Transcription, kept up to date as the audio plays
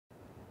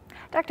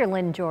Dr.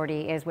 Lynn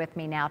Jorde is with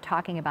me now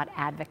talking about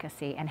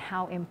advocacy and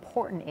how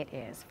important it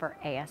is for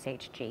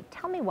ASHG.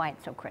 Tell me why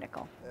it's so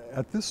critical.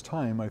 At this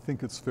time, I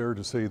think it's fair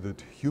to say that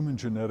human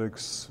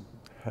genetics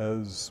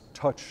has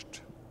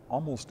touched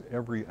almost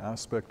every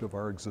aspect of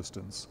our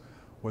existence,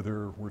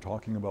 whether we're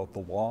talking about the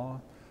law,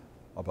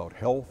 about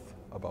health,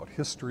 about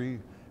history,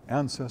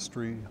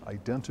 ancestry,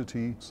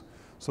 identity.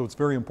 So it's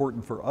very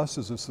important for us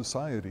as a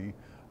society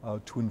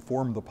to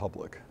inform the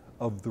public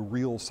of the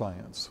real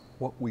science,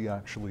 what we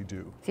actually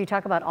do. So you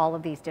talk about all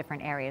of these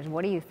different areas.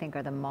 What do you think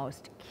are the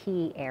most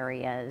key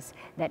areas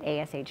that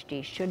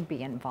ASHG should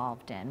be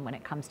involved in when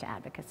it comes to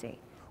advocacy?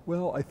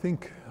 Well, I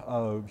think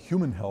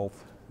human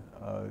health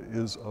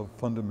is of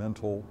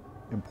fundamental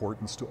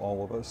importance to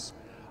all of us.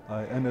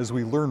 And as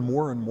we learn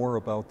more and more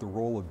about the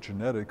role of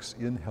genetics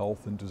in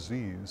health and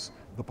disease,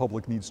 the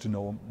public needs to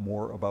know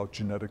more about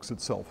genetics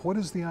itself. What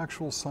is the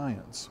actual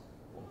science?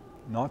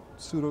 Not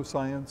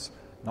pseudoscience,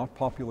 not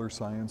popular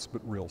science,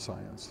 but real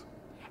science.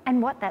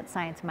 And what that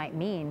science might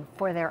mean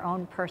for their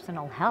own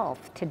personal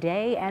health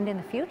today and in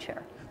the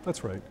future.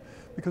 That's right,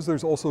 because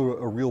there's also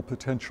a real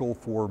potential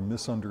for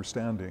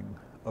misunderstanding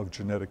of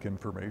genetic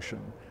information.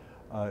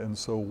 And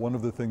so one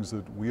of the things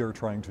that we are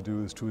trying to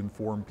do is to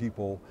inform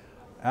people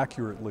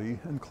accurately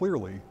and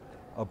clearly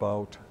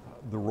about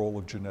the role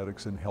of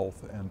genetics in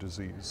health and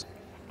disease.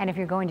 And if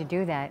you're going to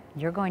do that,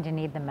 you're going to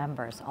need the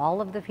members,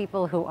 all of the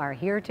people who are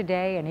here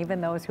today and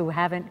even those who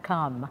haven't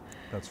come.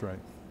 That's right.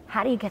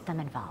 How do you get them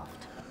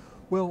involved?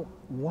 Well,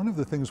 one of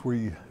the things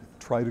we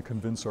try to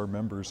convince our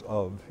members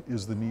of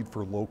is the need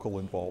for local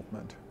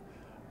involvement,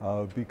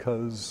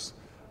 because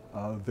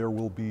there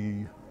will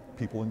be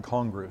people in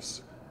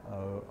Congress,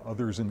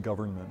 others in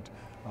government,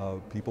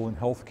 people in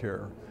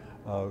healthcare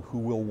who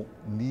will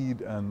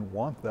need and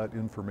want that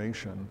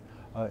information.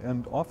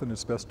 And often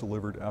it's best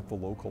delivered at the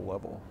local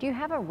level. Do you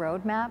have a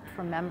roadmap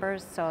for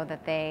members so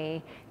that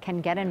they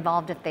can get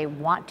involved if they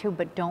want to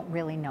but don't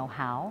really know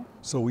how?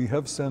 So we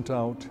have sent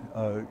out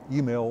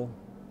email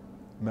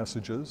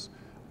messages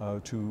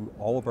to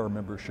all of our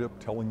membership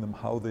telling them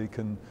how they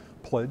can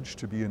pledge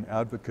to be an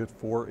advocate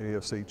for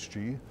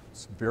ASHG.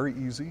 It's very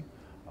easy.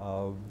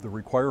 The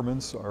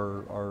requirements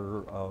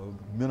are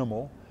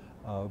minimal,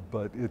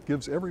 but it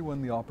gives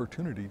everyone the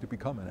opportunity to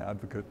become an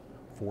advocate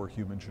for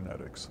human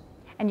genetics.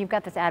 And you've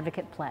got this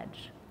advocate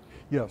pledge.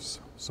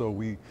 Yes, so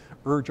we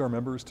urge our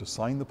members to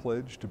sign the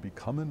pledge, to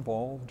become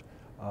involved,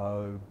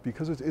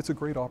 because it's a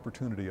great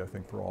opportunity, I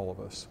think, for all of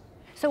us.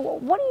 So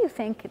what do you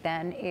think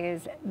then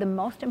is the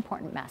most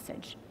important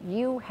message?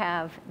 You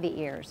have the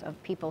ears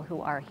of people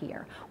who are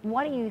here.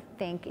 What do you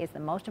think is the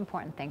most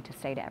important thing to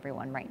say to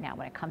everyone right now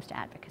when it comes to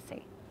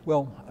advocacy?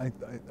 Well,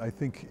 I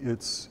think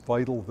it's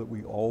vital that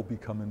we all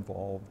become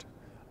involved.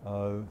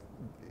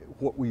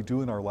 What we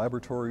do in our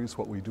laboratories,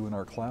 what we do in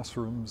our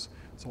classrooms,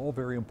 it's all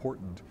very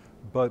important.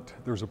 But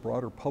there's a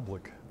broader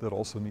public that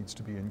also needs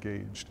to be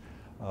engaged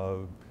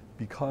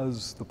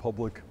because the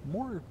public,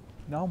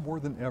 now more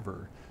than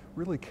ever,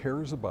 really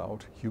cares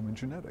about human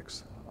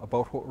genetics,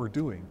 about what we're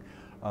doing.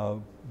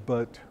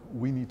 But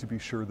we need to be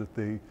sure that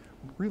they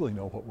really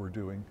know what we're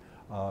doing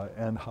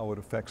and how it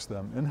affects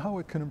them and how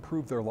it can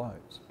improve their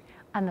lives.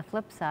 On the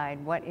flip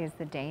side, what is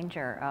the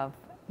danger of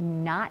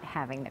not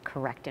having the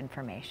correct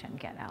information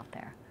get out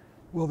there?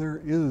 Well,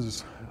 there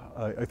is,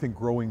 I think,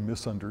 growing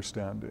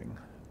misunderstanding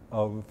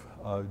of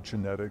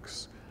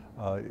genetics,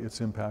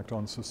 its impact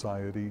on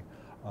society,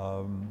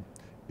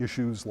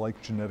 issues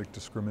like genetic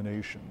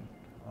discrimination,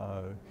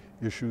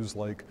 issues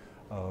like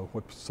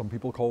what some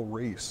people call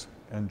race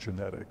and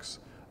genetics.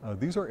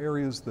 These are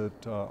areas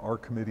that our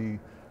committee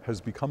has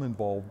become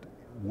involved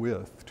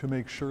with to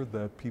make sure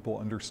that people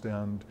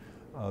understand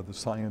the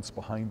science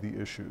behind the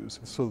issues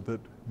so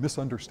that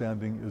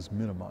misunderstanding is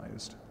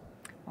minimized.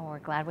 Well, we're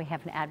glad we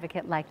have an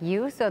advocate like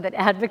you so that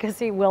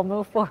advocacy will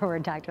move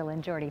forward. Dr.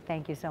 Lynn Jorde,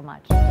 thank you so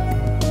much.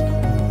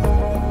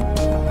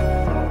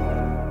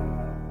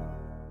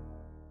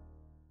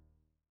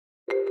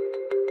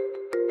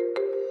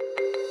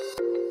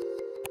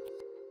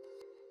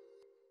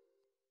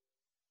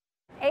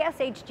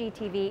 ASHG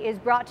TV is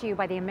brought to you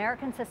by the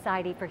American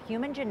Society for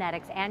Human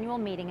Genetics annual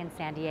meeting in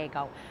San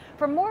Diego.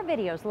 For more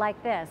videos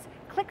like this,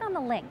 click on the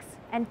links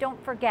and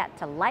don't forget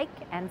to like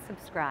and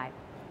subscribe.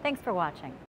 Thanks for watching.